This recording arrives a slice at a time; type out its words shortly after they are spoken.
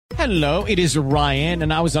Hello, it is Ryan,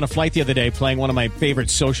 and I was on a flight the other day playing one of my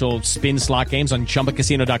favorite social spin slot games on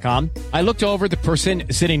ChumbaCasino.com. I looked over at the person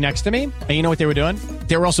sitting next to me, and you know what they were doing?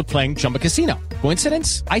 They were also playing Chumba Casino.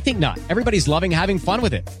 Coincidence? I think not. Everybody's loving having fun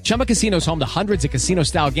with it. Chumba Casino is home to hundreds of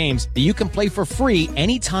casino-style games that you can play for free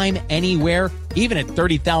anytime, anywhere, even at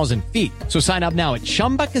 30,000 feet. So sign up now at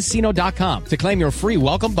ChumbaCasino.com to claim your free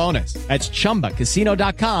welcome bonus. That's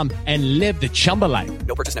ChumbaCasino.com and live the Chumba life.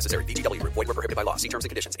 No purchase necessary. VGW. Void where prohibited by law. See terms and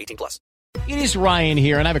conditions. 18+. It is Ryan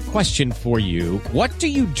here, and I have a question for you. What do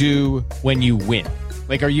you do when you win?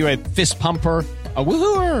 Like, are you a fist pumper, a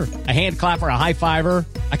woohooer, a hand clapper, a high fiver?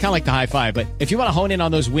 I kind of like the high five, but if you want to hone in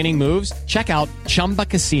on those winning moves, check out Chumba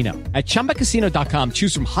Casino. At ChumbaCasino.com,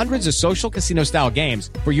 choose from hundreds of social casino-style games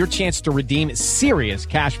for your chance to redeem serious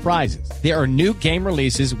cash prizes. There are new game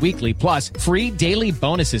releases weekly, plus free daily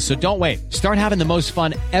bonuses, so don't wait. Start having the most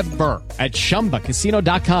fun ever at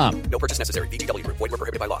ChumbaCasino.com. No purchase necessary. VGW. Void where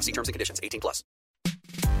prohibited by law. See terms and conditions. 18+.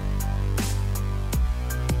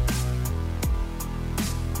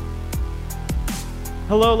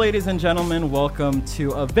 Hello, ladies and gentlemen. Welcome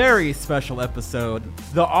to a very special episode,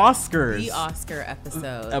 the Oscars. The Oscar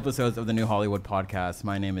episode. Episodes of the New Hollywood Podcast.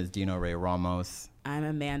 My name is Dino Ray Ramos. I'm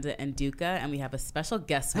Amanda Nduka, and we have a special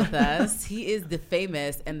guest with us. He is the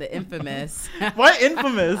famous and the infamous. What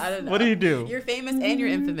infamous? I don't know. What do you do? You're famous and you're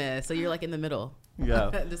infamous, so you're like in the middle.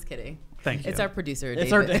 Yeah. Just kidding. Thank you. It's our producer,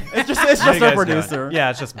 David. It's just our producer.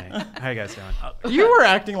 Yeah, it's just me. How you guys doing? You were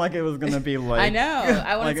acting like it was gonna be like. I know.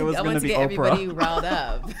 I wanted to get everybody riled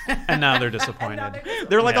up. And now they're disappointed.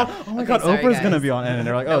 They're like, Yeah. oh my Okay, God, sorry, Oprah's guys. gonna be on, and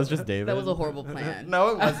they're like, oh, it's just David. That was a horrible plan.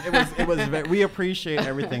 No, it was. We appreciate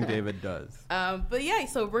everything David does. But yeah,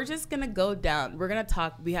 so we're just gonna go down. We're gonna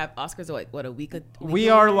talk. We have Oscars. What a week? We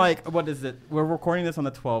are like, what is it? We're recording this on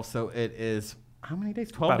the 12th, so it is. How many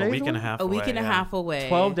days? 12 About days? a week and a half a away. week and a half away.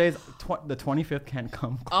 12 days. The 25th can't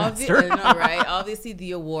come Obviously, faster. right? Obviously,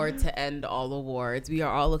 the award to end all awards. We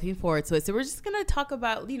are all looking forward to it. So we're just gonna talk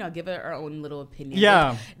about, give it our own little opinion.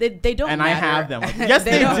 Yeah. They don't. And matter. I have them. Yes,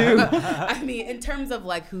 they don't. do. I mean, in terms of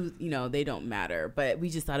like who, they don't matter. But we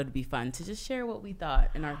just thought it'd be fun to just share what we thought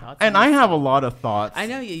and our thoughts. And I have a lot of thoughts. I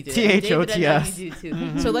know you do. THOTS. David, I know you do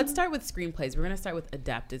too. So let's start with screenplays. We're gonna start with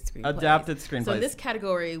adapted screenplays. Adapted screenplays. So in this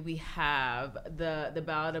category, we have the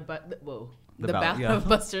Ballad Ballad, of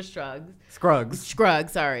Buster Scruggs.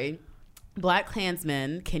 Scruggs, sorry. Black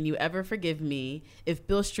Klansman, Can You Ever Forgive Me, If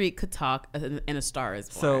Beale Street Could Talk, and A Star Is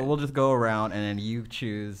Born. So we'll just go around and then you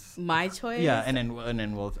choose my choice. Yeah, and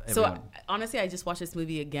then we'll. So honestly, I just watched this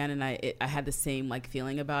movie again, and I had the same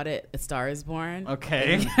feeling about it. A Star Is Born.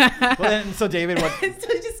 Okay. Well, then, so David, what? So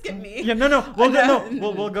just skip me. Yeah, no.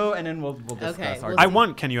 We'll go and then we'll discuss. Okay, our I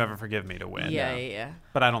want Can You Ever Forgive Me to win. Yeah.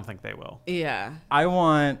 But I don't think they will. Yeah. I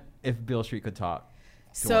want If Beale Street Could Talk.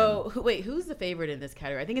 So wait, who's the favorite in this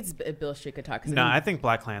category? I think it's Beale Street Could Talk. No, I think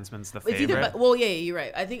Black Klansman's the favorite. Yeah, you're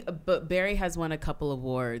right. I think, but Barry has won a couple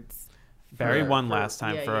awards. Barry won last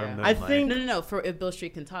time for Moonlight. I think no. For If Beale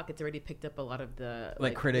Street Can Talk, it's already picked up a lot of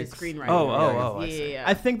the critics, the screenwriting. Oh, I see. Yeah.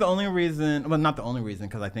 I think the only reason, well, not the only reason,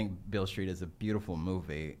 because I think Beale Street is a beautiful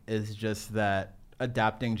movie, is just that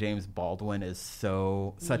adapting James Baldwin is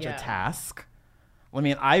such a task. I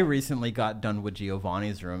mean, I recently got done with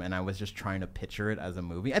Giovanni's Room, and I was just trying to picture it as a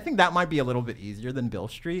movie. I think that might be a little bit easier than Beale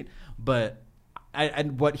Street, but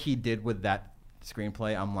and what he did with that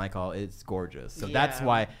screenplay, I'm like, oh, it's gorgeous. So that's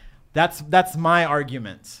why, that's my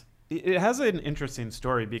argument. It has an interesting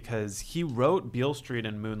story because he wrote Beale Street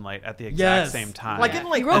and Moonlight at the exact same time.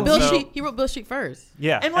 He wrote Beale Street first.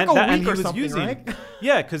 Yeah, and a week or something, right?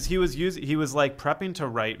 Yeah, because he was prepping to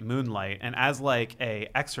write Moonlight, and as a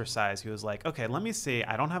exercise, he was like, okay, let me see.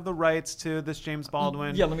 I don't have the rights to this James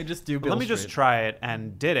Baldwin. Yeah, let me just do Beale Street. Just try it,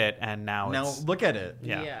 and did it, and now look at it.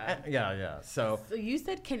 Yeah. So you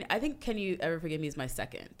said Can You Ever Forgive Me is my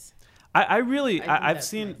second. I've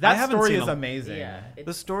seen that story is amazing. Yeah,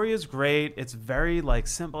 the story is great. It's very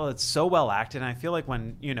simple. It's so well acted. And I feel like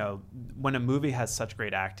when a movie has such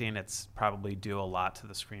great acting, it's probably due a lot to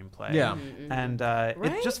the screenplay. Yeah, and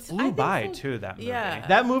it just flew by too. That movie. Yeah.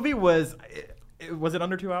 That movie was. Was it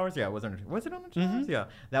under 2 hours? Yeah, it was under 2 hours? Yeah.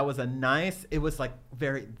 That was a nice. It was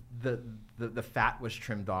very the fat was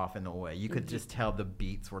trimmed off in a way. You could just tell the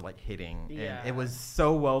beats were hitting. Yeah. And it was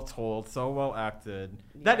so well told, so well acted.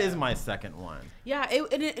 That is my second one. Yeah, it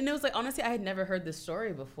was honestly, I had never heard this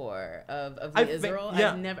story before of Israel.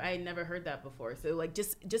 Yeah. I had never heard that before. So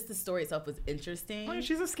just the story itself was interesting. I mean,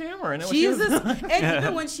 she's a scammer, and and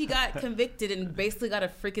even when she got convicted and basically got a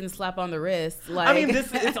freaking slap on the wrist. I mean,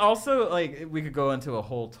 it's also we could go into a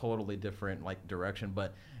whole totally different direction,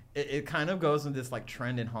 but it kind of goes in this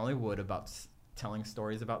trend in Hollywood about telling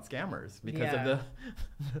stories about scammers because Yeah.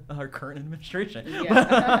 of our current administration.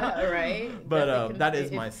 Yeah, right. But that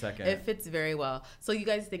is my second. It fits very well. So you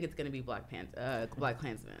guys think it's gonna be Black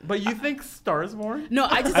Klansman? But you think Stars Born? No,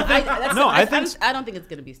 I just I don't think it's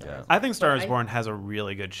gonna be Stars. I think Star is But Born has a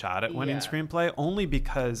really good shot at winning Yeah. screenplay, only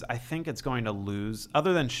because I think it's going to lose,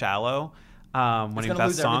 other than Shallow, winning gonna best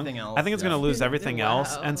lose song. everything else, I think it's going to yeah. lose everything Wow.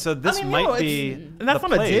 else, and so this I mean, might no, be. and that's the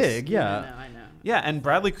not place. a dig. Yeah. I know. Yeah, and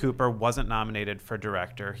Bradley Cooper wasn't nominated for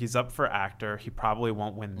director. He's up for actor. He probably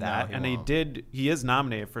won't win that. he and won't. he is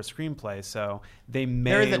nominated for screenplay, so they There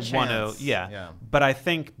may is a want chance. to. Yeah. Yeah. But I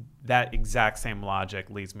think that exact same logic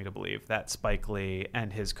leads me to believe that Spike Lee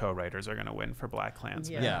and his co-writers are going to win for Black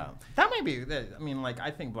Klansman. Yeah. That might be. I mean, like, I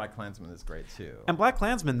think Black Klansman is great too. And Black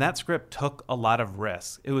Klansman, that script took a lot of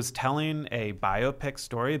risks. It was telling a biopic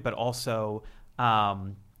story, but also,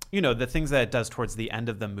 the things that it does towards the end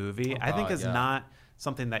of the movie, I think is not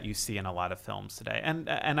something that you see in a lot of films today. And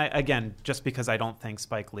I, again, just because I don't think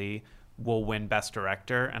Spike Lee will win Best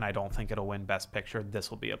Director and I don't think it'll win Best Picture,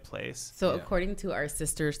 this will be a place. So according to our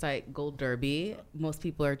sister site Gold Derby, most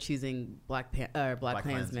people are choosing Black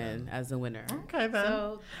Klansman as the winner. Okay, then.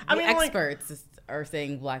 So I the mean, like, experts are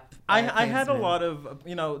saying Black. I had a Klansman. lot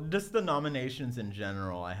of, just the nominations in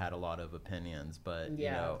general. I had a lot of opinions, but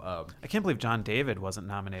Yeah. I can't believe John David wasn't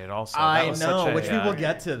nominated also. I That was know, such a, which we will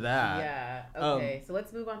get to that. Yeah. Okay. So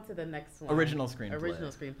let's move on to the next one. Original screenplay.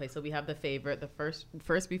 Original screenplay. So we have The Favorite, the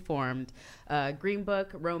first Reformed, Green Book,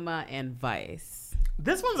 Roma, and Vice.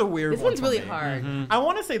 This one's a weird This one. one's for really me. hard. I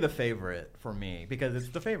want to say The Favorite for me because it's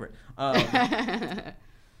The Favorite.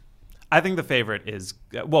 I think The Favorite is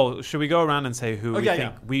well. Should we go around and say who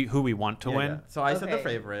who we want to Yeah, win? yeah. So I said The Okay.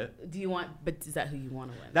 Favorite. Do you want? But is that who you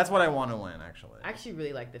want to win? That's what I want to win, actually. I actually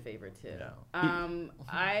really like The Favorite too. Yeah.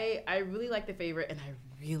 I really like The Favorite, and I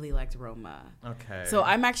really liked Roma. Okay. So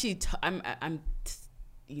I'm actually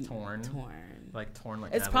Torn. Like torn.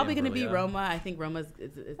 Like It's Natalie probably going to be Imbruglia. Roma. I think Roma's.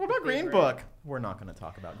 Is What about the Green favorite. Book? We're not going to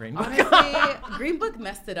talk about Green Book. Honestly, Green Book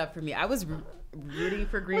messed it up for me. I was rooting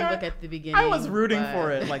for Green Book at the beginning. I was rooting but-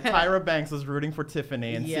 for it. Like Tyra Banks was rooting for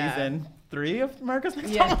Tiffany in Yeah. season 3 of America's Next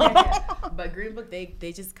Yeah, Top Model. but Green Book,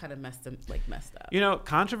 they just kind of messed up.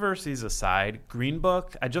 Controversies aside, Green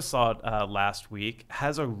Book, I just saw it last week,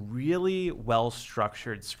 has a really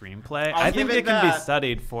well-structured screenplay. I'll I think give it it can be that.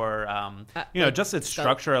 studied for, just its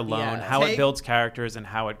structure alone, yeah. how it Take- builds characters and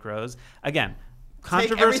how it grows. Again, Take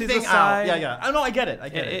controversies everything aside. out. Yeah. Oh, no, I get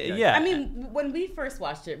it. Yeah. I mean, when we first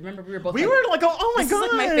watched it, remember we were both We were like, oh my this god,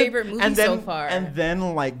 is like my favorite movie and then, so far. And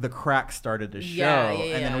then like the crack started to show, Yeah.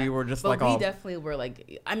 and then we were just but like, we oh, definitely were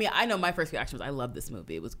like. I mean, I know my first reaction was, I love this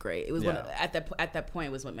movie. It was great. It was one Yeah. at that point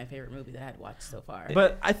it was one of my favorite movies I had watched so far.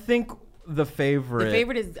 But I think The Favorite. The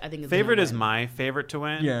Favorite is, I think, Favorite gonna is win. my favorite to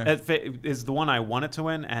win. Yeah. It is the one I want it to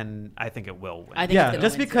win, and I think it will win. I think it's Yeah, gonna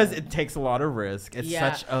just win, because too. it takes a lot of risk. It's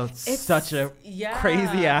Yeah. such a Yeah.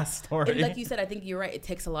 crazy ass story. And like you said, I think you're right. It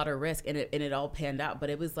takes a lot of risk, and it all panned out.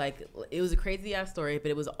 But it was a crazy ass story, but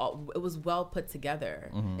it was well put together,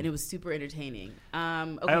 and it was super entertaining.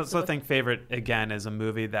 Okay, I also think Favorite, again, is a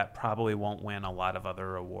movie that probably won't win a lot of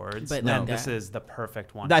other awards. But and no. this is the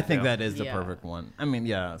perfect one. I to think do. that is the Yeah. perfect one. I mean,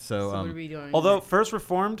 yeah. So, So what are we doing? Although First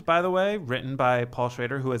Reformed, by the way, written by Paul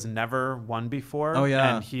Schrader, who has never won before. Oh,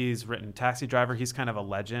 yeah. And he's written Taxi Driver. He's kind of a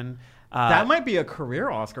legend. that might be a career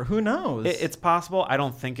Oscar. Who knows? It's possible. I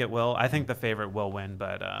don't think it will. I think The Favorite will win,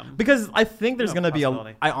 but because I think there's No, going to be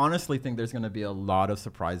possibility. I honestly think there's going to be a lot of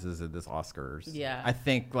surprises at this Oscars. Yeah. I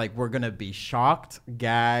think like we're going to be shocked,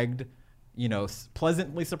 gagged,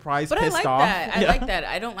 pleasantly surprised, But pissed I like off. that. I Yeah. like that.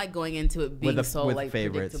 I don't like going into it being the- so with like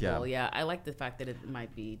favorites, predictable. yeah. Yeah, I like the fact that it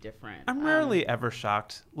might be different. I'm rarely ever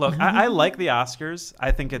shocked. Look, I like the Oscars.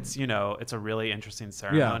 I think it's it's a really interesting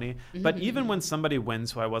ceremony. But even when somebody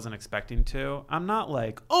wins who I wasn't expecting to, I'm not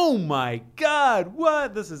like, oh my god,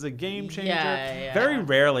 what? This is a game changer. Yeah. Very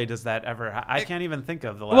rarely does that ever. I can't even think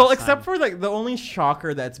of the last. Well, except time. for like the only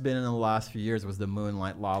shocker that's been in the last few years was the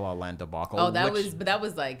Moonlight La La Land debacle. Oh, that which-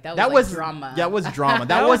 was like drama. That was drama.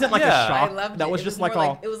 That wasn't like Yeah. a shock. I loved that it. was It just more like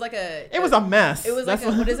all. it was like a. It was a mess. It was like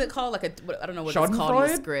That's what is it called? Like I don't know what it's called in the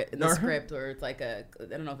Schadenfreude? script. In the Or- script, or it's like I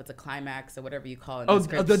don't know if it's a climax or whatever you call it. In Oh, the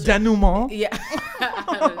script. the denouement. Yeah,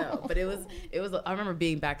 I don't know, but it was. I remember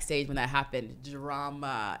being backstage when that happened.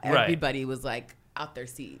 Drama. Right. Everybody was like out their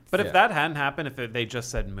seats. But Yeah. if that hadn't happened, if they just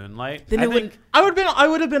said Moonlight, Then I it think, wouldn't- I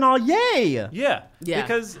would have been all yay. yeah, Yeah.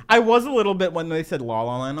 because I was a little bit when they said La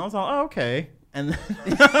La Land. I was all, oh, okay. And then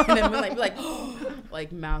and then we're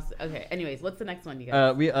like mouse. Okay. Anyways, what's the next one, you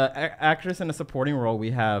guys? actress in a supporting role,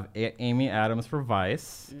 we have Amy Adams for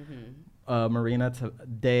Vice, Marina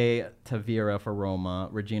de Tavira for Roma,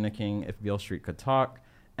 Regina King, If Beale Street Could Talk,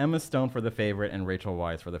 Emma Stone for The Favorite and Rachel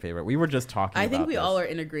Weisz for The Favorite. We were just talking about I think we this. all are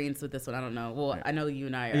in agreement with this one. I don't know. Well, I know you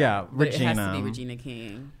and I are. Yeah, but Regina. It has to be Regina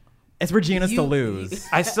King. It's Regina's to lose.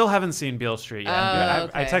 I still haven't seen Beale Street yet. I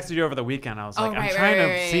okay. texted you over the weekend. I was like, I'm right, trying right,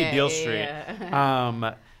 to right, see yeah, Beale yeah,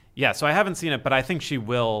 Street. Yeah, so I haven't seen it, but I think she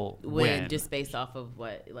will win. Just based off of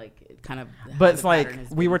what, like, kind of. But it's like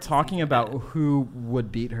we were talking about who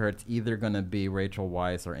would beat her. It's either going to be Rachel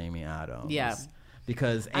Weisz or Amy Adams. Yeah.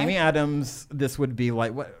 Because Amy Adams, this would be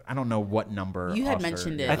like, what? I don't know what number. You had Oscar.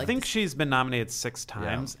 mentioned it. I like think she's been nominated 6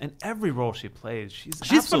 times, and every role she plays,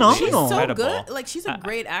 she's phenomenal. She's so incredible. good. Like, she's a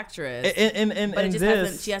great actress. But it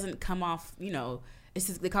just she hasn't come off, it's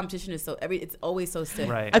just the competition is it's always so stiff.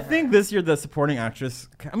 Right. I think this year the supporting actress.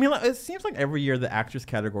 I mean, it seems like every year the actress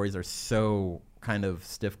categories are so kind of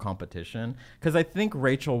stiff competition. Because I think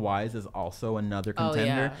Rachel Weisz is also another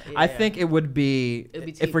contender. Yeah, I think it would be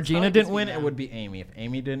if Regina didn't win, now. it would be Amy. If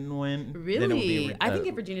Amy didn't win, Really, then it would be, I think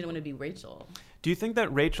if Regina didn't win, it'd be Rachel. Do you think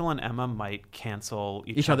that Rachel and Emma might cancel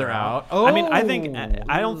each other out? I mean, I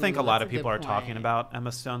don't think a lot that's of a people are good talking point. about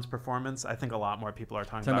Emma Stone's performance. I think a lot more people are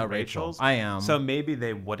talking about Rachel. Rachel's. I am. So maybe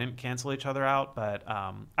they wouldn't cancel each other out, but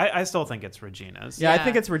I still think it's Regina's. Yeah, I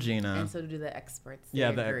think it's Regina. And so do the experts. They Yeah,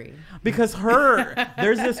 agree. because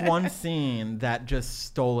there's this one scene that just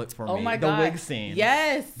stole it for me. Oh my the God. wig scene.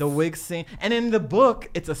 Yes. The wig scene. And in the book,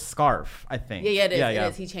 it's a scarf, I think. Yeah, it is. It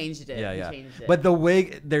is. He changed it. Yeah, He yeah. changed it. But the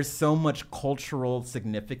wig, there's so much cultural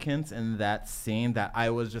significance in that scene that I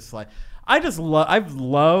was just like, I've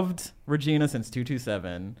loved Regina since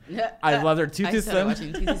 227. I loved her 227. I started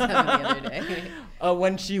watching 227 the other day.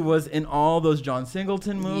 When she was in all those John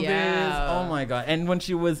Singleton movies. Yeah. Oh my God. And when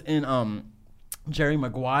she was in Jerry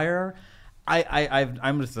Maguire,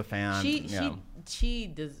 I'm just a fan. She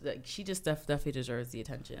just definitely deserves the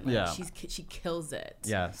attention. Like, Yeah. she kills it.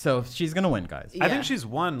 Yeah, so she's gonna win, guys. I Yeah. think she's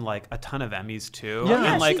won like a ton of Emmys too.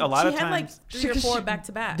 Yeah. And like she, a lot of she had times. like 3 or 4 back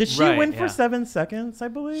to back. Did she Right, win for yeah. 7 seconds? I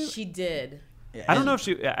believe. She did. I don't know if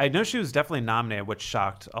I know she was definitely nominated, which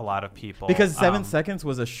shocked a lot of people. Because 7 seconds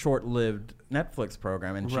was a short-lived Netflix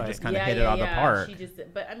program, and she Right. just kind of hit it out of the park. She just,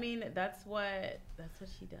 but I mean, that's what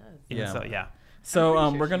she does. Yeah. So, yeah. So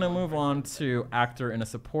I'm pretty we're sure gonna she won move on to actor in a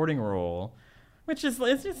supporting role, which is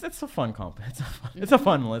it's a fun comp. It's a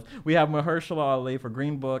fun list. We have Mahershala Ali for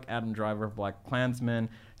Green Book, Adam Driver for Black Klansman,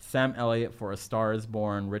 Sam Elliott for A Star Is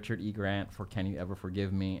Born, Richard E. Grant for Can You Ever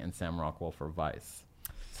Forgive Me, and Sam Rockwell for Vice.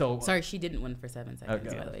 So Sorry, she didn't win for 7 seconds.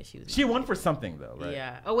 Okay. By the way, she won for something though, right?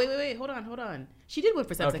 Yeah. Oh wait. Hold on. She did win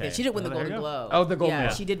for 7 Okay. seconds. She didn't win the Well, there Golden you go. Globe. Oh, the Golden Yeah,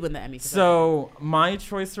 Globe. she did win the Emmy. For So my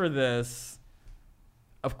choice for this,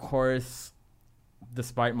 of course,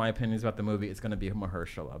 despite my opinions about the movie, it's going to be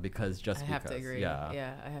Mahershala because I have to agree.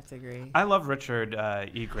 Yeah, I have to agree. I love Richard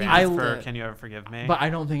E. Grant I for love- Can You Ever Forgive Me? But I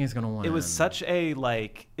don't think he's going to win. it was such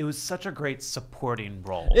a great supporting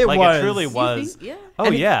role. It It was. truly You was. think? Yeah. Oh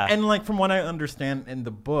and, yeah. And like from what I understand in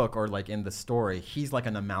the book or like in the story, he's like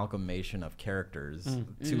an amalgamation of characters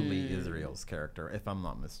to Lee Israel's character, if I'm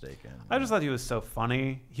not mistaken. I just thought he was so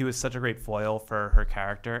funny. He was such a great foil for her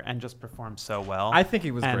character and just performed so well. I think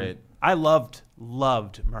he was And great. I loved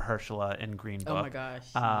Mahershala in Green Book. Oh my gosh.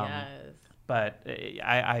 Yes. But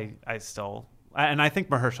I still, and I think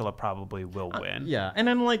Mahershala probably will win. Yeah, and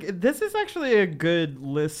then like this is actually a good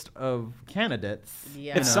list of candidates.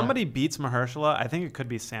 Yeah. If you know? somebody beats Mahershala, I think it could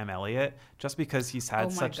be Sam Elliott, just because he's had Oh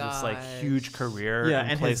my such this like gosh. huge career Yeah,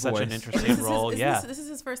 and and plays his such an voice. interesting role. This is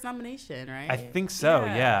his first nomination, right? I think so.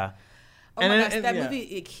 Yeah. Oh And my it- gosh, it- that yeah.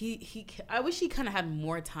 movie! I wish he kind of had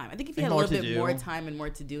more time. I think if he And had a more little to bit do. more time and more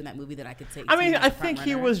to do in that movie, then I could say. I mean, he's I the think front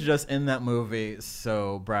he runner. was just in that movie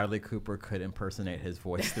so Bradley Cooper could impersonate his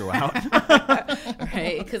voice throughout.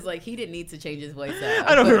 right because like he didn't need to change his voice out.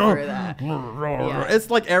 I don't know. for that. Yeah.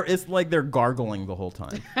 It's like they're gargling the whole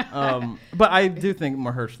time. But I do think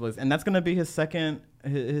Mahershala is, and that's going to be his second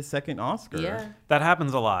Oscar. Yeah, That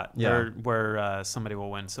happens a lot. Yeah. Where somebody will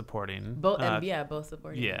win supporting. both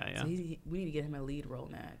supporting. yeah, So yeah. we need to get him a lead role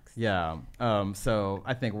next. Yeah. So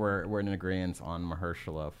I think we're in agreement on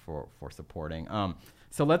Mahershala for supporting.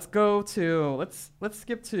 So let's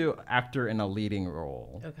skip to actor in a leading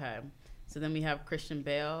role. Okay, so then we have Christian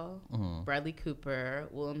Bale, Mm-hmm. Bradley Cooper,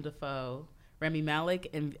 Willem Dafoe, Rami Malek,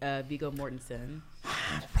 and Viggo Mortensen.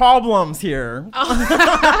 Problems here.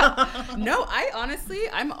 No,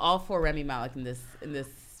 I'm all for Rami Malek in this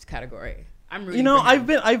category. I'm rooting You know, for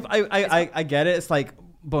him. I get it. It's like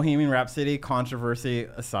Bohemian Rhapsody, controversy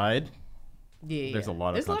aside. Yeah, There's a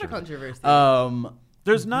lot of controversy.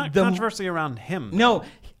 There's not the- controversy around him. No,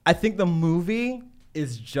 I think the movie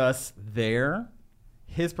is just there.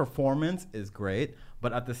 His performance is great,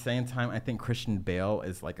 but at the same time, I think Christian Bale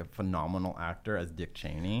is like a phenomenal actor as Dick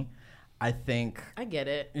Cheney. I think. I get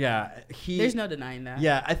it. Yeah, There's no denying that.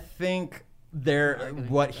 Yeah, I think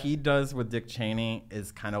what he does with Dick Cheney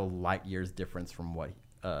is kind of light years difference from what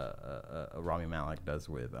Rami Malek does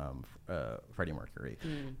with Freddie Mercury.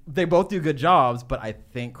 They both do good jobs, but I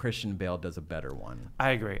think Christian Bale does a better one.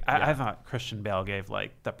 I agree. I thought Christian Bale gave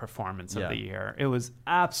like the performance of the year. It was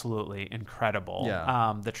absolutely incredible.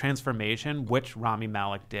 Yeah. The transformation, which Rami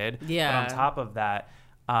Malek did. Yeah. But on top of that,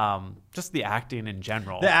 just the acting in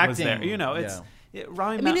general The acting, was there. You know, it's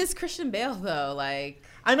it's Christian Bale though. Like,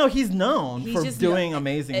 I know he's known for doing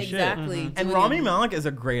amazing shit. Exactly. And Rami Malek is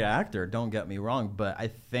a great actor, don't get me wrong, but I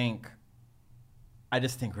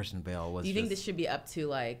just think Christian Bale was. Do you think this should be up to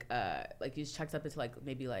like you just chucked up into like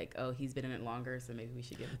maybe like, oh, he's been in it longer, so maybe we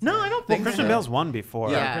should give it to him? I don't think Christian Bale's won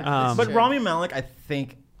before. Yeah. But Rami Malek, I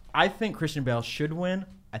think Christian Bale should win.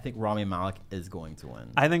 I think Rami Malek is going to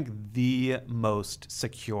win. I think the most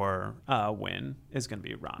secure win is going to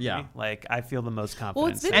be Rami. Yeah. Like, I feel the most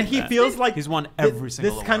confidence. And he feels like he's won every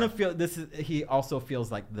single award. He also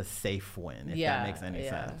feels like the safe win, if that makes any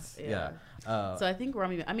sense. Yeah. So I think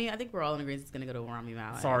I think we're all in agreement it's going to go to Rami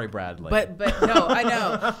Malek. Sorry, Bradley. But no, I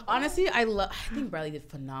know. Honestly, I think Bradley did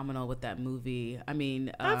phenomenal with that movie. I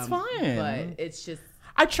mean, that's fine. But it's just.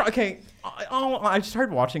 I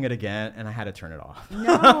started watching it again, and I had to turn it off.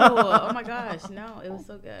 No. Oh, my gosh. No, it was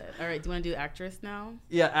so good. All right. Do you want to do actress now?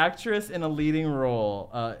 Yeah, actress in a leading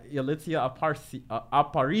role. Yalitza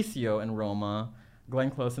Aparicio in Roma,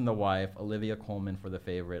 Glenn Close in The Wife, Olivia Colman for The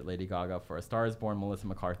Favorite, Lady Gaga for A Star Is Born, Melissa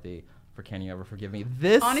McCarthy for Can You Ever Forgive Me?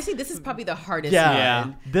 Honestly, this is probably the hardest one.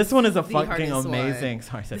 Yeah. This one is a fucking amazing. One.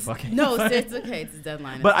 Sorry, I said fucking. No, it's okay. It's a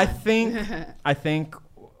deadline. But I think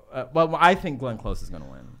Glenn Close is going to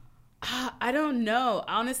win. I don't know.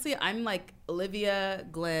 Honestly, I'm like Olivia,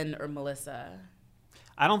 Glenn, or Melissa.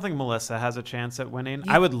 I don't think Melissa has a chance at winning.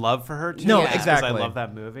 I would love for her to. No, exactly. I love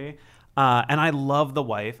that movie. And I love The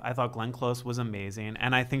Wife. I thought Glenn Close was amazing.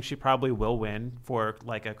 And I think she probably will win for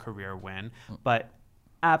like a career win. But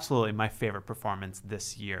absolutely my favorite performance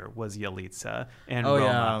this year was Yalitza in Roma.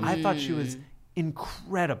 Yeah. I thought she was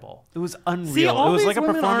incredible. It was unreal. It was like a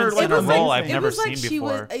performance in a role I've never seen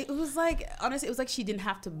before. It was like, honestly, it was like she didn't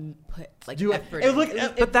have to put like effort.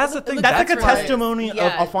 But that's the thing. That's like a testimony of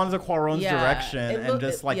Alfonso Cuarón's direction and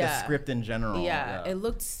just like the script in general. Yeah, it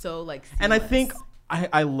looked so like seamless. And I think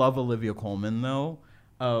I love Olivia Colman though.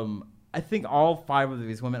 I think all 5 of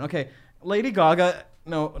these women. Okay, Lady Gaga.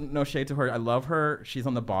 No shade to her. I love her. She's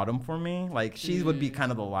on the bottom for me. Like she would be kind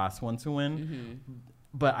of the last one to win.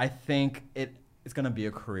 But I think it's going to be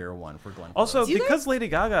a career one for Glenn Close. Also, because Lady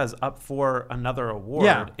Gaga is up for another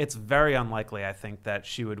award, it's very unlikely, I think, that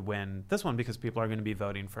she would win this one because people are going to be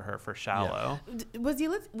voting for her for Shallow.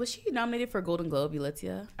 Yeah. Was she nominated for a Golden Globe,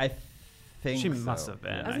 Yalitza? I think she must have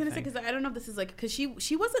been. I was going to say, because I don't know if this is like, because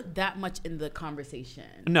she wasn't that much in the conversation.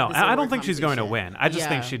 No, I don't think she's going to win. I just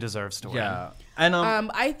think she deserves to win. Yeah. And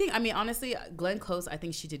honestly, Glenn Close, I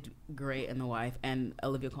think she did great in The Wife, and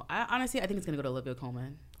Olivia Colman. Honestly, I think it's going to go to Olivia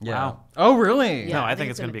Colman. Yeah. Wow. Oh, really? Yeah, no, I think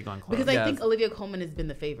it's going to be Glenn Close. Because I think Olivia Colman has been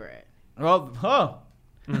the favorite. Well,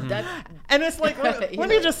 and it's like, let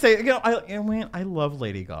me just say, I love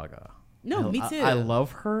Lady Gaga. No, me too. I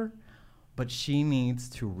love her. But she needs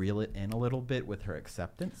to reel it in a little bit with her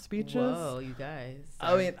acceptance speeches. Whoa, you guys.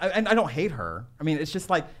 I mean, and I don't hate her. I mean, it's just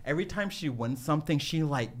like every time she wins something, she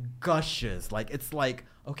like gushes. Like it's like,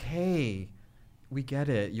 okay, we get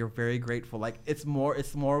it. You're very grateful. Like it's more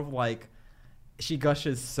of like she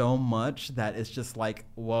gushes so much that it's just like,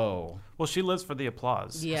 whoa. Well, she lives for the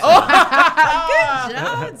applause. Yeah. Good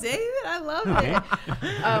job, David. I love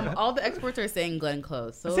it. All the experts are saying Glenn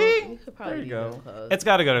Close. So see, could probably there you go. Glenn Close. It's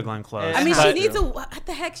got to go to Glenn Close. I mean, she needs a. What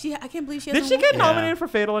the heck? I can't believe she. Did she get nominated for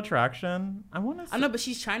Fatal Attraction? I want to. I know, but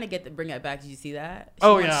she's trying to bring it back. Did you see that? She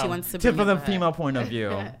wants to tip bring of it the back. female point of view.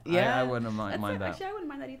 Yeah, I wouldn't mind that. Actually, I wouldn't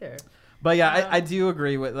mind that either. But yeah, I do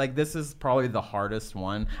agree with like this is probably the hardest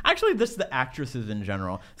one. Actually, this is the actresses in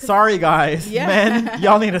general. Sorry guys, men,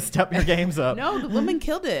 y'all need to step your games up. No, the women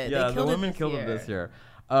killed it. Yeah, the women killed it this year.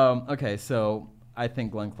 Okay, so I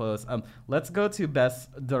think Glenn Close. Let's go to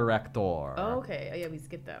Best Director. Oh, okay. Oh yeah, we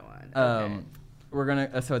skipped that one. Okay. We're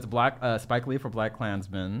gonna. So it's Spike Lee for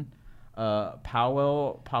BlacKkKlansman,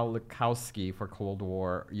 Powell Pawlikowski for Cold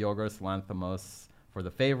War, Yorgos Lanthimos for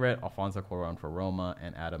The Favorite, Alfonso Cuarón for Roma,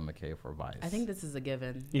 and Adam McKay for Vice. I think this is a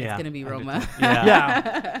given. Yeah, it's gonna be Roma.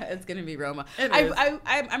 Yeah. It's gonna be Roma.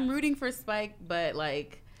 I'm rooting for Spike, but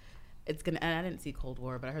like, it's gonna. And I didn't see Cold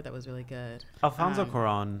War, but I heard that was really good. Alfonso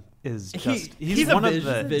Cuarón is he's one a of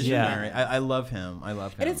the visionary. Yeah. I love him.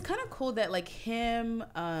 And it's kind of cool that like him.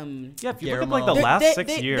 If you look at Guillermo. like the last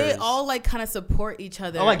 6 years, they all like kind of support each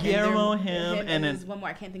other. Oh, like and they're- Guillermo, him, and there's then one more.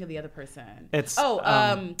 I can't think of the other person. It's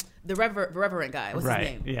The Reverend guy. What's right,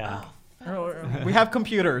 his name? yeah. we have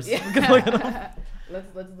computers.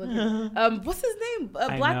 Let's look at what's his name?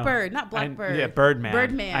 Blackbird, not Blackbird. Birdman.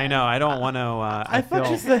 Birdman. I know. I don't want to. I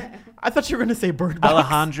thouut you were gonna say Bird Box.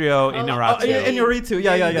 Alejandro Inarritu. Inarritu.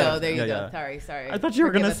 Yeah. There you Yeah. go. Sorry. I thought you were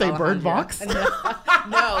Forgive gonna us, say Bird Alejandro. Box.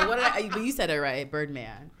 No, but you said it right,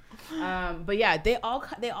 Birdman. But yeah, they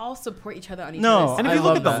all support each other on each other's. And if I you look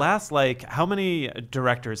love at the that. last, like, how many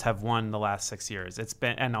directors have won the last 6 years? It's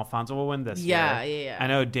been, and Alfonso will win this year. Yeah. I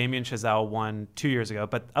know Damien Chazelle won 2 years ago,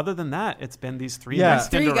 but other than that, it's been these three Yeah.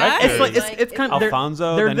 Mexican Three guys? directors. It's like it's kind of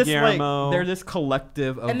Alfonso, they're then this, Guillermo. Like, they're this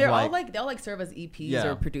collective of And they're like, they all serve as EPs Yeah.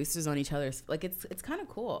 or producers on each other's. Like it's kind of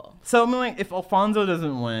cool. So I mean, like, if Alfonso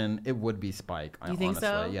doesn't win, it would be Spike. You think honestly.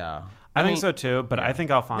 so? Yeah. I think mean, so too, but I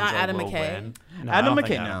think Alfonso Not Adam will McKay? win. No, Adam I don't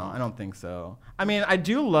think McKay, no, I don't think so. I mean, I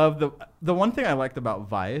do love the one thing I liked about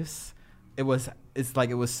Vice. It was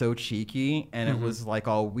so cheeky, and it was like,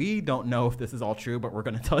 oh, we don't know if this is all true, but we're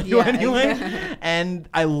gonna tell you Yeah, anyway. yeah. And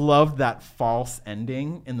I loved that false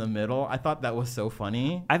ending in the middle. I thought that was so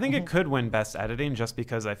funny. I think it could win Best Editing just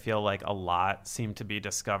because I feel like a lot seemed to be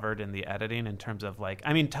discovered in the editing in terms of like,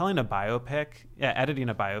 I mean, editing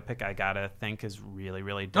a biopic, I gotta think is really,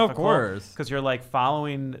 really difficult. Of course. Because you're like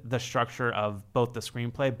following the structure of both the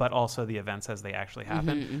screenplay, but also the events as they actually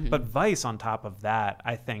happen. But Vice, on top of that,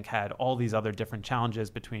 I think had all these other different challenges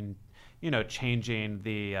between, changing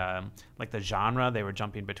the like the genre. They were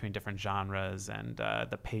jumping between different genres and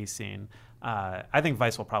the pacing. I think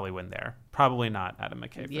Vice will probably win there. Probably not Adam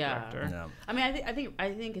McKay for director. Yeah. I mean,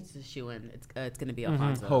 I think it's a shoo-in. It's going to be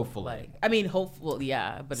Alfonso. Hopefully. Hopefully,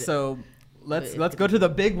 yeah. But So let's it- go to the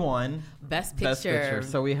big one. Best Picture.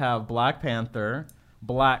 So we have Black Panther,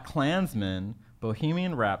 Black Klansman,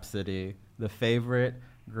 Bohemian Rhapsody, The Favorite,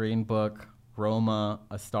 Green Book, Roma,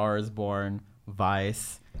 A Star Is Born,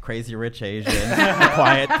 Vice, Crazy Rich Asians, A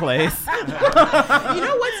Quiet Place. You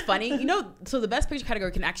know what's funny? So the Best Picture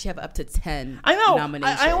category can actually have up to 10 I know.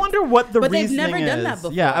 nominations. I wonder what the But they've reasoning never done is. that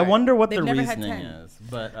before. Yeah, I wonder what They've the never had reasoning 10. is.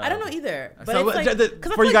 But I don't know either. But so it's like,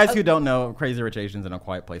 'cause I for you feel guys like who don't know, Crazy Rich Asians and A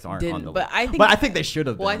Quiet Place aren't on the list. but I think they should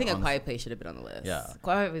have been. Well, I think A honestly. Quiet Place should have been on the list. Yeah.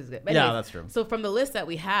 Quiet Place is good. But Yeah, anyways, that's true. So from the list that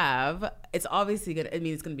we have, it's obviously gonna. I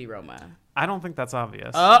mean, it's gonna be Roma. I don't think that's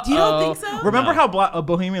obvious. You don't think so? Remember No. how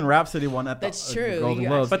Bohemian Rhapsody won at the That's true. Golden You're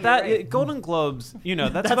Globes? But You're that right. Golden Globes,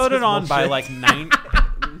 that's That's voted just on by bullshit. like 9.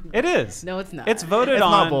 It is. No, it's not. It's voted It's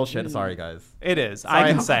on. not bullshit. Sorry, guys. It is. Sorry,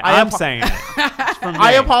 I can say. I I'm apo- saying it. It's from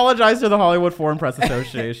I me. apologize to the Hollywood Foreign Press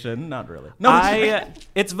Association. Not really. No,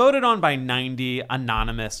 It's voted on by 90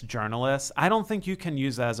 anonymous journalists. I don't think you can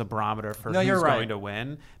use that as a barometer for No, who's you're right. going to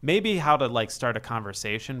win. Maybe how to like start a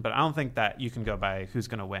conversation, but I don't think that you can go by who's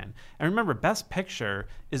going to win. And remember, Best Picture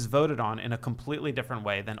is voted on in a completely different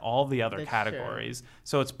way than all the other That's categories.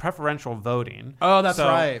 So it's preferential voting. Oh, that's So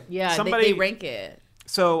right. Yeah, somebody they rank it.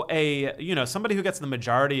 So somebody who gets the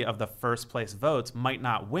majority of the first place votes might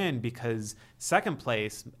not win because second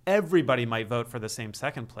place, everybody might vote for the same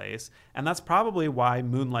second place. And that's probably why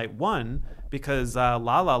Moonlight won, because La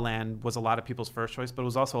La Land was a lot of people's first choice, but it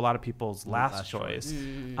was also a lot of people's last choice.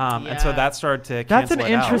 And so yeah. that started to That's cancel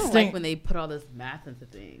an it out. I don't interesting- like when they put all this math into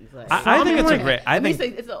things. Like, I think it's a great. I At think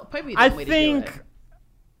least it's probably a I dumb way to do it. think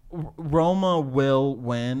Roma will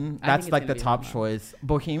win. I That's think it's like the gonna be top Roma. choice.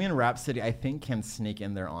 Bohemian Rhapsody, I think, can sneak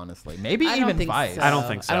in there. Honestly, maybe I don't even think Vice. so. I don't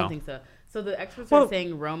think so. I don't think so. So the experts Well- are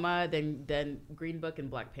saying Roma, then Green Book and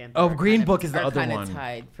Black Panther. Oh, are Green kind of- Book is the are other kinda one.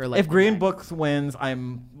 Tied for like If the Green next. Book wins,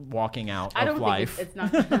 I'm walking out I of don't life. think it's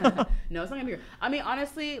not. No, it's not gonna be. I mean,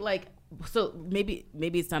 honestly, like, so maybe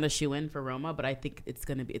it's not a shoe-in for Roma, but I think it's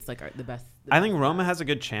gonna be. It's like the best. I think Roma has a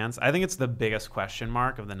good chance. I think it's the biggest question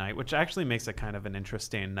mark of the night, which actually makes it kind of an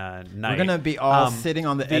interesting night. We're gonna be all sitting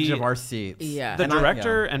on the edge of our seats. Yeah. The And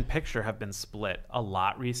director and picture have been split a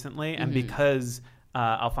lot recently, and because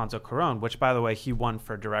Alfonso Cuarón, which by the way he won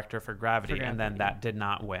for director for Gravity, and then that did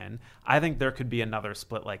not win, I think there could be another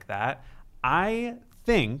split like that. I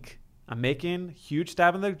think I'm making huge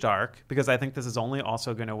stab in the dark because I think this is only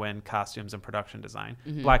also going to win costumes and production design.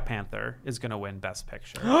 Black Panther is going to win Best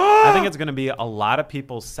Picture. I think it's going to be a lot of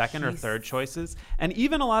people's second or third choices, and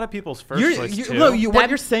even a lot of people's first choice too. Look, what That-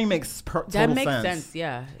 you're saying makes total That makes sense. sense.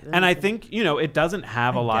 Yeah. And I think, it doesn't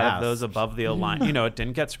have a lot of gasped. those above the line. It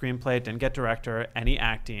didn't get screenplay, it didn't get director, any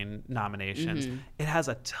acting nominations. It has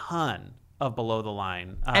a ton of below the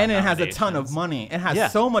line. And it has a ton of money. It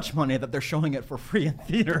has so much money that they're showing it for free in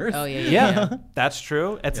theaters. Oh, yeah. That's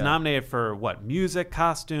true. It's nominated for what? Music,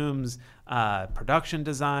 costumes, production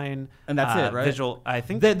design. And that's it, right? Visual. I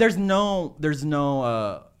think there's no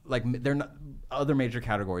like they're not other major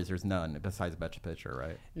categories. There's none besides Best Picture,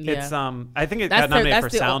 right? Yeah. It's I think it got nominated for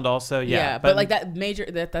sound also. Yeah, but like that major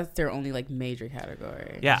that's their only like major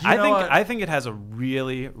category. Yeah, I think it has a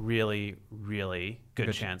really, really, really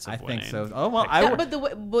good chance of winning. I think so. Oh well, but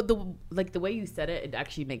the way you said it, it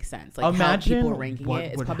actually makes sense. Like imagine how people are ranking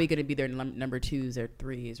it, it's probably going to be their number 2s or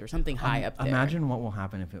 3s or something high up there. Imagine what will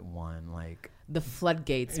happen if it won. Like the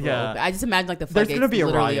floodgates. I just imagine like the floodgates there's gonna be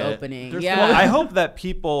literally a riot. opening. Well, I hope that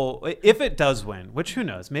people, if it does win, which who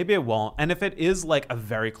knows, maybe it won't, and if it is like a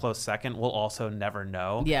very close second, we'll also never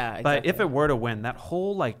know. Yeah, exactly. But if it were to win, that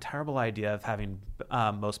whole like terrible idea of having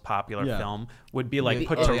most popular film would be like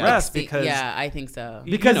put to rest because I think so.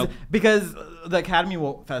 Because the Academy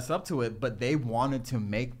will fess up to it, but they wanted to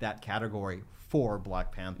make that category for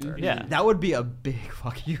Black Panther. Yeah. That would be a big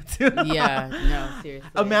fuck you too. Yeah, no, seriously.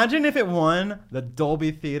 Imagine if it won the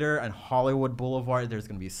Dolby Theater and Hollywood Boulevard. There's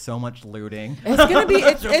gonna be so much looting. It's gonna be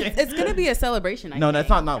it's gonna be a celebration. I think.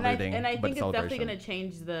 That's not looting. And I think it's celebration. definitely gonna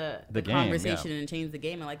change the game, conversation and change the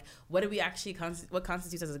game. And like, what do we actually what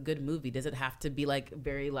constitutes as a good movie? Does it have to be like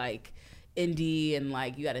very like indie and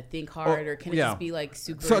like you got to think hard, or can it just be like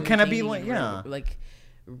super? So can it be like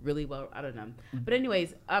really well? I don't know. But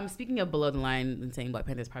anyways, speaking of below the line and saying Black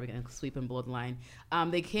Panther is probably going to sweep in below the line,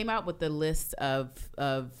 they came out with the list of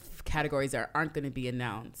categories that aren't going to be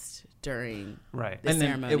announced during the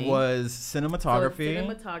ceremony. It was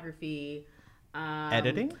cinematography,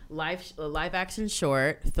 editing, live action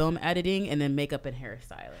short, film editing, and then makeup and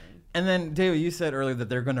hairstyling. And then, David, you said earlier that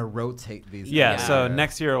they're going to rotate these. Yeah, so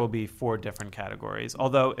next year it will be 4 different categories.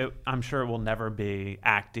 Although I'm sure it will never be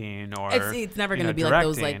acting or it's never going to be like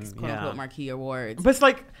those like quote unquote marquee awards. But it's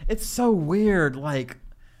like it's so weird. Like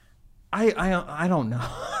I don't know.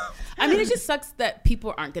 I mean, it just sucks that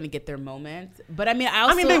people aren't going to get their moment. But I mean,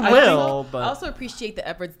 they will. But I also appreciate the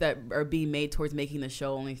efforts that are being made towards making the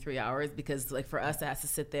show only 3 hours, because like for us, it has to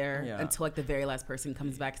sit there until like the very last person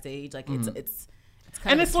comes backstage. Like it's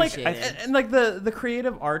kind of it's like and like the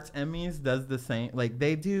Creative Arts Emmys does the same. Like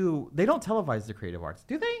they don't televise the Creative Arts,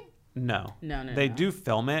 do they? No. They do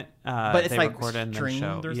film it, but it's they like record it and then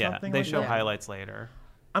show. Or something. They show highlights later.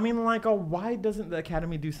 I mean, like, why doesn't the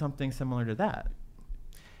Academy do something similar to that?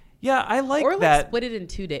 Yeah, I like or that. Or split it in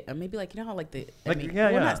 2 days. Or maybe like, you know how like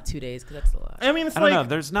not 2 days, because that's a lot. I mean, it's I don't know.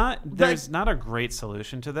 There's not a great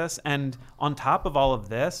solution to this. And on top of all of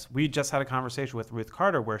this, we just had a conversation with Ruth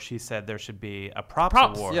Carter where she said there should be a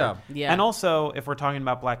props award. Yeah. And also, if we're talking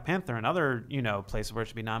about Black Panther and other places where it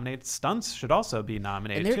should be nominated, stunts should also be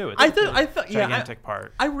nominated too. It's a gigantic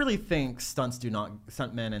part. I really think stuntmen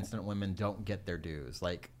and stuntwomen don't get their dues.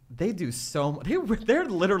 Like, they do so much. They're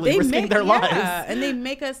literally risking their lives. Yeah, and they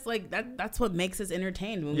make us like that. That's what makes us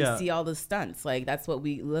entertained when we see all the stunts. Like that's what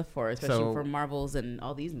we live for, especially for Marvels and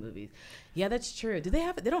all these movies. Yeah, that's true. Do they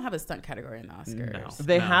have? They don't have a stunt category in the Oscars. No.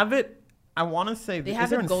 They have it. I want to say they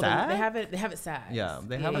have it golden. SAG? They have it SAG. Yeah,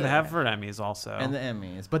 they have for Emmys also, and the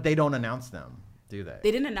Emmys, but they don't announce them. Do they?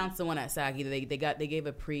 They didn't announce the one at SAG either. They gave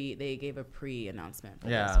a pre announcement.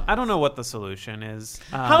 I don't know what the solution is.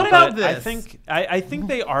 How about this? I think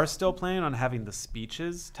they are still planning on having the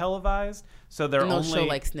speeches televised, so they're only show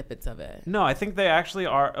like snippets of it. No, I think they actually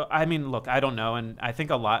are. I mean, look, I don't know, and I think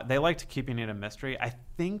they like to keeping it a mystery. I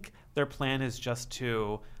think their plan is just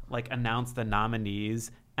to like announce the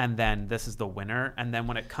nominees, and then this is the winner, and then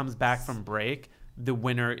when it comes back from break, the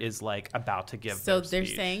winner is like about to give. So they're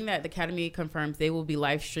saying that the Academy confirms they will be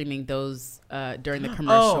live streaming those during the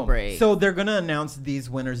commercial break. So they're gonna announce these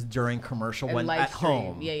winners during commercial when at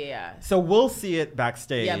home. Yeah. So we'll see it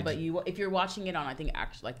backstage. Yeah, but if you're watching it on, I think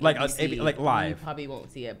actually like ABC, live, you probably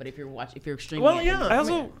won't see it. But if you're streaming, I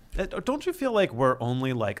also don't you feel like we're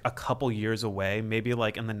only like a couple years away, maybe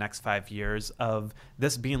like in the next 5 years, of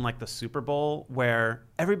this being like the Super Bowl, where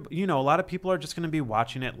a lot of people are just going to be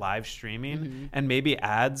watching it live streaming, and maybe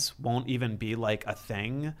ads won't even be like a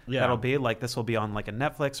thing. That'll be like, this will be on like a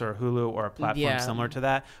Netflix or a Hulu or a platform similar to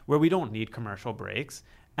that, where we don't need commercial breaks.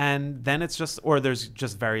 And then it's just, or there's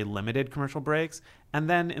just very limited commercial breaks. And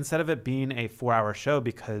then instead of it being a 4-hour show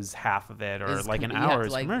because half of it or like an hour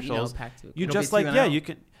is commercials, you just like, you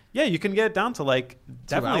can get it down to like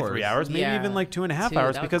definitely 3 hours, maybe even like 2.5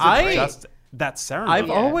 hours, because it's just that ceremony. I've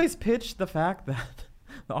always pitched the fact that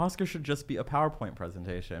the Oscars should just be a PowerPoint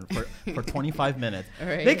presentation for 25 minutes.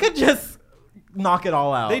 Right. They could just knock it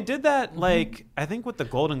all out. They did that, like, I think with the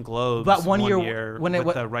Golden Globes but one year when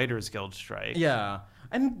with the Writers Guild strike. Yeah.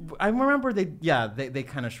 And I remember they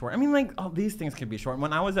kind of short. I mean, like, these things can be short.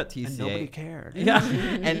 When I was at TCA, and nobody cared. Yeah,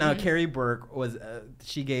 and Carrie Burke was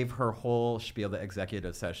she gave her whole spiel, the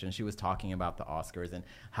executive session. She was talking about the Oscars and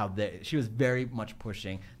how she was very much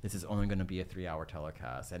pushing this is only going to be a 3-hour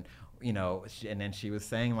telecast, and and then she was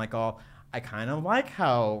saying like, I kind of like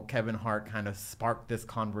how Kevin Hart kind of sparked this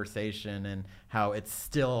conversation and how it's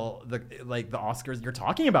still the Oscars. You're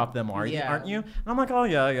talking about them, aren't you? And I'm like, oh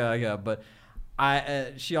yeah. But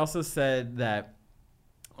she also said that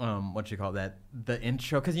the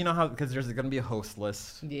intro, because there's going to be a host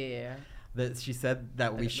list. Yeah. That she said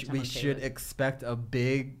that we should expect a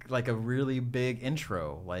really big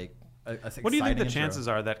intro, like. What do you think the chances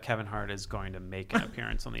are that Kevin Hart is going to make an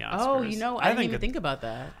appearance on the Oscars? I didn't even think about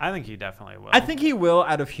that. I think he definitely will. I think he will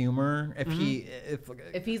out of humor.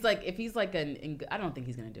 If he's like I don't think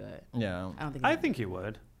he's gonna do it. Yeah, I think he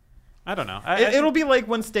would. I don't know. It'll be like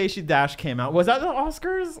when Stacey Dash came out. Was that the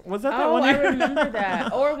Oscars? Was that that one? I remember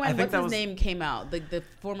that. Or when what's his name came out, the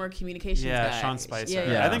former communications guy. Yeah, Sean Spicer.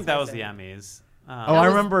 Yeah, I think that was the Emmys. I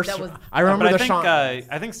remember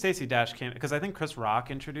I think Stacey Dash came because I think Chris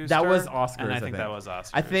Rock introduced her. That was Oscars. And I think that was Oscars.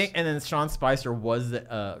 I think, and then Sean Spicer was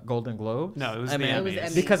the Golden Globes. No, it was the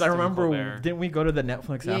Emmys. Because I remember, didn't we go to the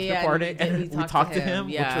Netflix after party and we talked to him,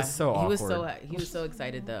 which was so awkward. He was so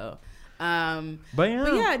excited though. But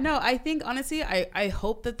yeah, no, I think honestly, I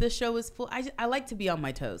hope that this show is full. I like to be on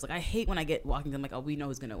my toes. Like I hate when I get walking. I'm like, we know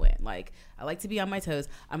who's gonna win. Like I like to be on my toes.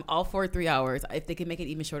 I'm all for 3 hours. If they can make it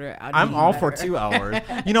even shorter, I'm all for 2 hours.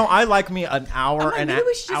 I like me an hour and maybe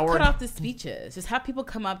we should just cut off the speeches. Just have people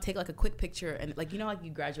come up, take like a quick picture, and like you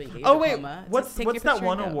graduate. You get diploma. What's that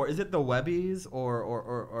one award? Is it the Webbies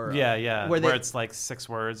or yeah, where it's like 6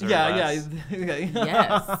 words. Or less.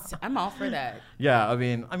 Yes, I'm all for that. Yeah, I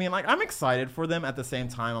mean, like I'm excited for them. At the same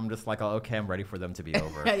time, I'm just like, okay, I'm ready for them to be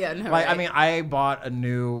over. Right. I mean, I bought a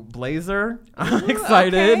new blazer. I'm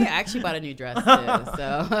excited. Okay. I actually bought a new dress too.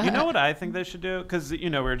 So you know what I think they should do? Because we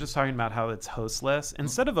were just talking about how it's hostless.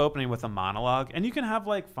 Instead of opening with a monologue, and you can have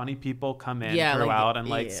like funny people come in throughout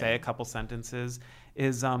and say a couple sentences.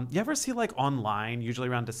 You ever see like online, usually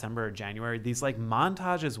around December or January, these like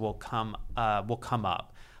montages will come up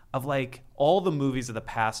of like all the movies of the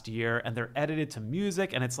past year, and they're edited to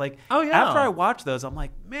music, and it's like, after I watch those, I'm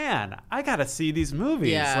like, man, I gotta see these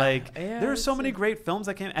movies. There are so many great films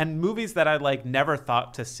that came, and movies that I like never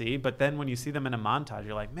thought to see, but then when you see them in a montage,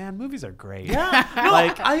 you're like, man, movies are great. Yeah,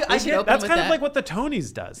 I get that's kind of like what the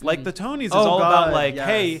Tonys does. Like the Tonys is all about like,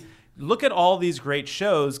 hey, look at all these great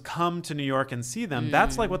shows, come to New York and see them.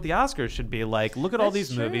 That's like what the Oscars should be like. Look at all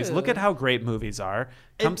these movies. Look at how great movies are.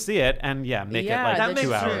 Come see it and make it like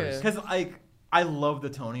 2 hours. Because I love the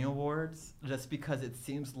Tony Awards just because it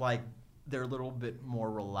seems like they're a little bit more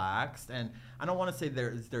relaxed, and I don't want to say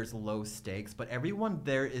there's low stakes, but everyone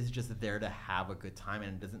there is just there to have a good time,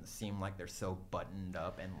 and it doesn't seem like they're so buttoned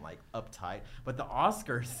up and like uptight. But the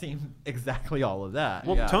Oscars seem exactly all of that.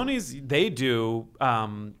 Well, Tonys, they do.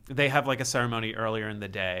 They have like a ceremony earlier in the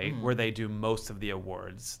day where they do most of the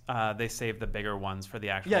awards. They save the bigger ones for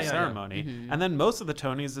the actual ceremony, and then most of the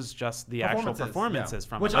Tonys is just the actual performances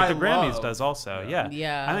from which it. Like the Grammys does also. Yeah.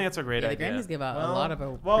 I think that's a great idea. The Grammys give out a lot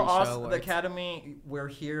of the Academy, we're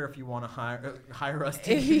here if you want to hire us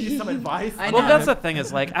to give you some advice. Well, that's the thing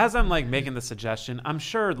is like, as I'm like making the suggestion, I'm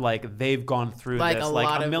sure like they've gone through this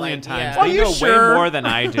like a million times. They know way more than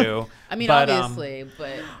I do. I mean, obviously,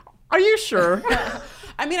 but are you sure?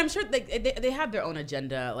 I mean, I'm sure they have their own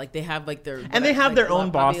agenda. Like they have like their and they have their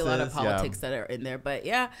own bosses. A lot of politics that are in there, but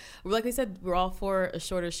like I said, we're all for a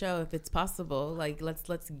shorter show if it's possible. Like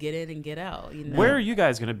let's get in and get out. Where are you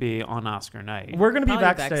guys going to be on Oscar night? We're going to be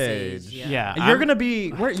backstage. Yeah. You're going to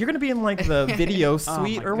be in like the video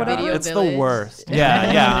suite or whatever. It's the worst.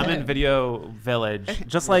 Yeah. I'm in Video Village,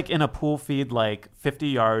 just like in a pool feed, like 50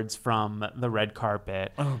 yards from the red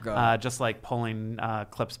carpet. Oh god. Just like pulling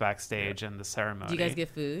clips backstage and the ceremony. Do you guys get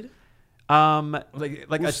food?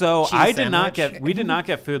 So I did not get. We did not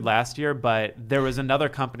get food last year, but there was another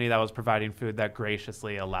company that was providing food that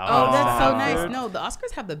graciously allowed. Oh, that's so nice. Food. No, the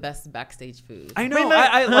Oscars have the best backstage food. I know.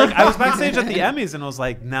 I was backstage at the Emmys and I was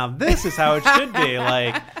like, now this is how it should be.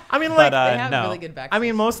 Like, I mean, like they have really good backstage. I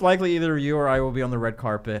mean, most likely either you or I will be on the red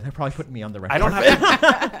carpet. They probably put me on the red carpet.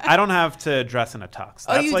 I don't have to dress in a tux.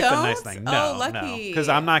 That's you like don't? the nice thing. No, lucky. Because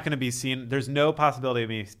I'm not going to be seen. There's no possibility of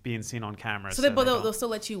me being seen on camera. So they'll still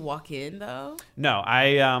let you walk in though. No,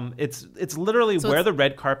 it's literally where the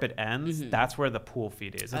red carpet ends. That's where the pool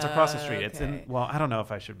feed is. It's across the street. Okay. It's in. Well, I don't know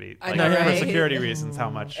if I should be for security reasons how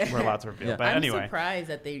much we're allowed to reveal. But anyway, I'm surprised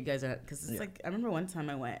that you guys are because it's like I remember one time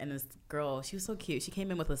I went and this girl, she was so cute. She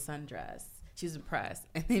came in with a sundress. she was impressed,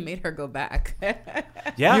 and they made her go back.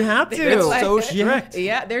 Yeah, you have to. It's like, so strict.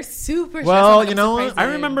 Yeah, they're super. Well, you know what? I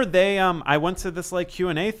remember they. I went to this like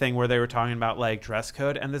Q&A thing where they were talking about like dress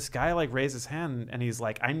code, and this guy like raised his hand and he's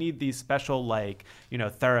like, "I need these special like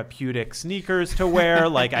therapeutic sneakers to wear.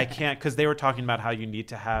 Like I can't," because they were talking about how you need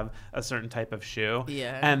to have a certain type of shoe.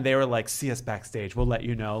 Yeah. And they were like, "See us backstage. We'll let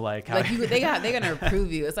you know." Like how. They're gonna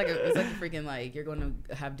approve you. It's like a freaking like you're going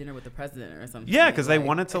to have dinner with the president or something. Yeah, because they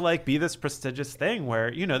wanted to like be this prestigious thing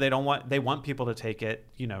where they want people to take it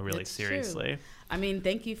really seriously. True. I mean,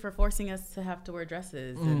 thank you for forcing us to have to wear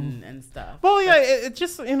dresses and stuff. Well, yeah, it's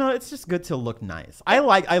just it's just good to look nice. I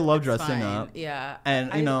love dressing up. Yeah,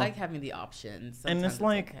 and I like having the options. Sometimes and it's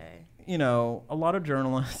like okay. A lot of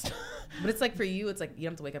journalists. But it's like for you, it's like you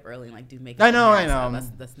don't have to wake up early and like do makeup. I know.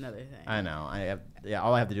 That's another thing. I know.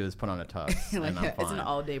 All I have to do is put on a tux. Like, and I'm fine. it's an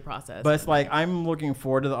all-day process. But it's like I'm looking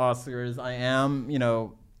forward to the Oscars. I am,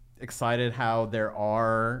 excited how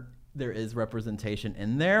there is representation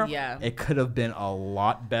in there. Yeah. It could have been a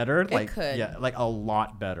lot better. It could. Yeah, like a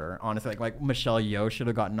lot better. Honestly, like Michelle Yeoh should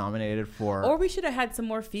have got nominated for. Or we should have had some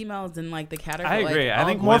more females in like the category. I agree. Like, I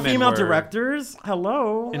think more women female were, directors.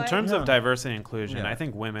 Hello. in terms of diversity and inclusion, Yeah. I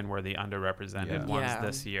think women were the underrepresented ones Yeah.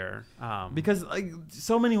 this year. Because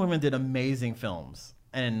so many women did amazing films,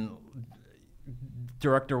 and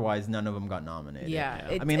director-wise, none of them got nominated.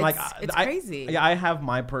 Yeah. I mean, it's crazy. Yeah, I have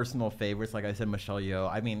my personal favorites. Like I said, Michelle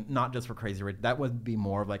Yeoh. I mean, not just for Crazy Rich. That would be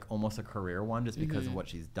more of like almost a career one, just because of what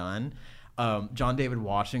she's done. John David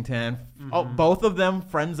Washington. Oh, both of them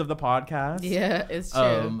friends of the podcast. Yeah, it's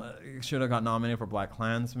true. Should have got nominated for Black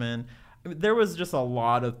Klansman. I mean, there was just a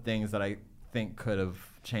lot of things that I think could have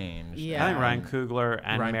changed. Yeah. I think Ryan Coogler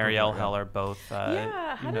and Ryan Marielle Coogler, Heller both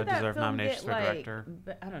How did that deserve film nominations get, for like, director.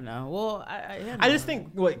 I don't know. Well, I just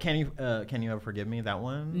think, can you ever forgive me? That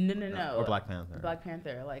one? No. Or Black Panther. Black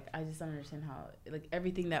Panther. Like, I just don't understand how, like,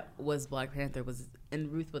 everything that was Black Panther was,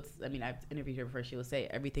 and Ruth was, I mean, I've interviewed her before, she will say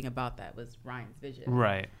everything about that was Ryan's vision.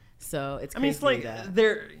 Right. So it's crazy. I mean, it's like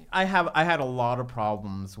I had a lot of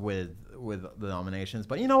problems with the nominations,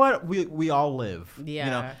 but you know what? We all live.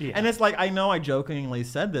 Yeah. Yeah. And it's like I know I jokingly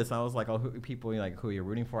said this. I was like, people like who you're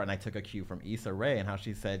rooting for, and I took a cue from Issa Rae and how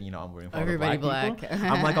she said, I'm rooting for Everybody all the black black.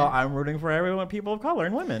 people. I'm like, I'm rooting for everyone, people of color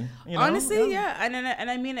and women. Honestly, yeah.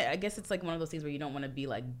 And I mean, I guess it's like one of those things where you don't want to be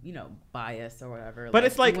like biased or whatever. But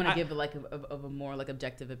it's like you want to give like a more like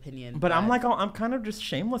objective opinion. But I'm like, I'm kind of just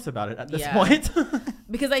shameless about it at this point.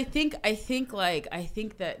 Because I think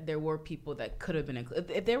that there were people that could have been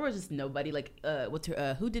included. If there was just nobody, like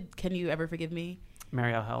who did Can You Ever Forgive Me?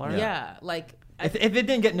 Marielle Heller. Yeah, like if it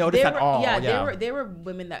didn't get noticed at all, there were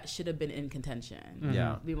women that should have been in contention.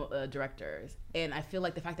 Yeah, directors, and I feel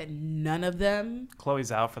like the fact that none of them. Chloe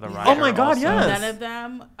Zhao for the writer. Oh my God, also. yes. None of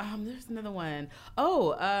them. There's another one.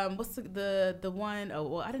 What's the one? Oh,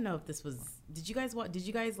 well, I don't know if this was. Did you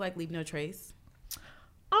guys like Leave No Trace?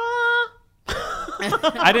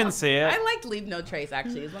 I didn't see it. I liked Leave No Trace,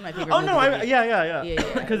 actually. It's one of my favorite Oh no! movies. Yeah.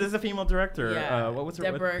 Because it's a female director. Yeah. What was her?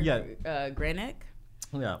 Deborah Yeah. Granick.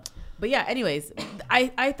 Yeah. But yeah. Anyways,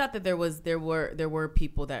 I thought that there were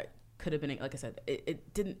people that could have been, like I said,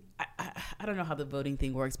 it didn't. I don't know how the voting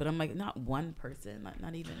thing works, but I'm like, not one person,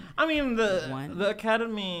 not even. I mean, the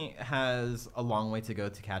Academy has a long way to go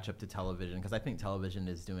to catch up to television, because I think television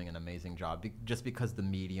is doing an amazing job, just because the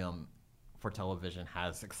medium for television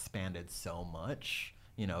has expanded so much.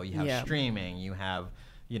 You have streaming, you have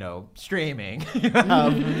streaming, you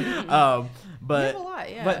have, but you have a lot,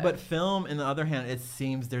 yeah. but film, on the other hand, it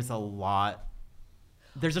seems there's a lot.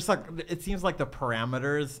 There's just like, it seems like the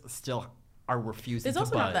parameters still are refusing. There's to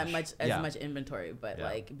also budge. not that much much inventory, but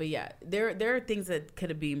there are things that could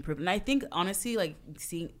have been improved, and I think honestly, like,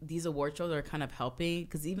 seeing these award shows are kind of helping,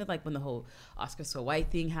 because even like when the whole Oscar So White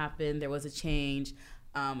thing happened, there was a change.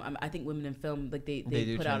 I think Women in Film, like they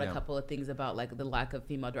put out a couple of things about like the lack of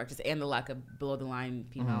female directors and the lack of below the line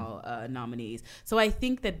female nominees. So I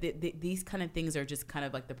think that these kind of things are just kind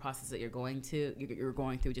of like the process that you're going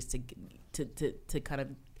through just to kind of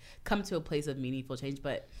come to a place of meaningful change.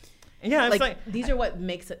 But yeah, it's like these are what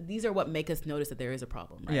make us notice that there is a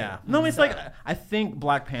problem. Right? Yeah, no, it's like I think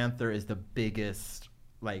Black Panther is the biggest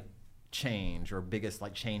like change or biggest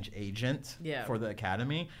like change agent for the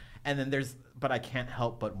Academy. And then but I can't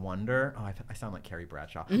help but wonder. Oh, I sound like Carrie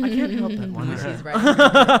Bradshaw. I can't help but wonder. She's writing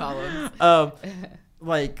columns.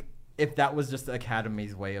 Like, if that was just the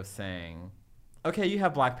Academy's way of saying, okay, you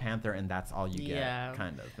have Black Panther and that's all you get,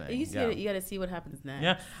 kind of thing. You got to see what happens next.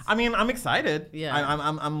 Yeah, I mean, I'm excited. Yeah,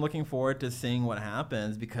 I'm looking forward to seeing what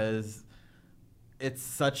happens, because it's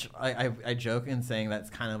such. I joke in saying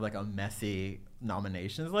that's kind of like a messy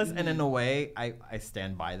nominations list. And in a way, I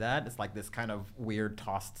stand by that. It's like this kind of weird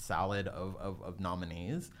tossed salad of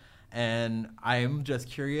nominees. And I'm just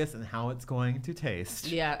curious in how it's going to taste.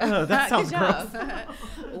 Yeah. That sounds gross.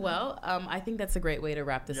 Well, I think that's a great way to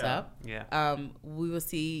wrap this up. Yeah. We will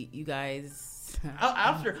see you guys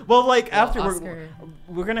after Oscar.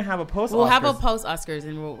 we're gonna have a post. We'll have a post Oscars,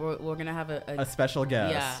 and we're gonna have a special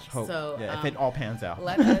guest. Yeah. So if it all pans out,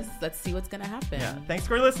 let's see what's gonna happen. Yeah. Thanks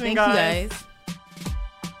for listening, Thank you guys.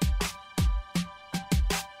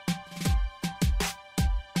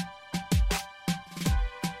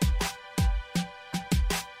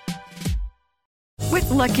 With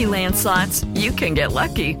Lucky Land Slots, you can get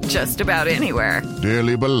lucky just about anywhere.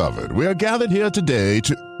 Dearly beloved, we are gathered here today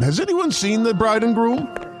to... Has anyone seen the bride and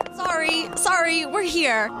groom? Sorry, we're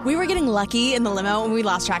here. We were getting lucky in the limo and we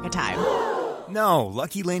lost track of time. No,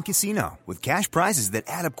 Lucky Land Casino, with cash prizes that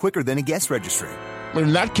add up quicker than a guest registry.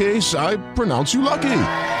 In that case, I pronounce you lucky.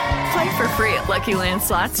 Play for free at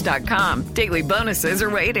LuckyLandSlots.com. Daily bonuses are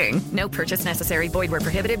waiting. No purchase necessary. Void where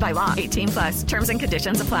prohibited by law. 18+. Terms and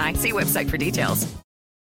conditions apply. See website for details.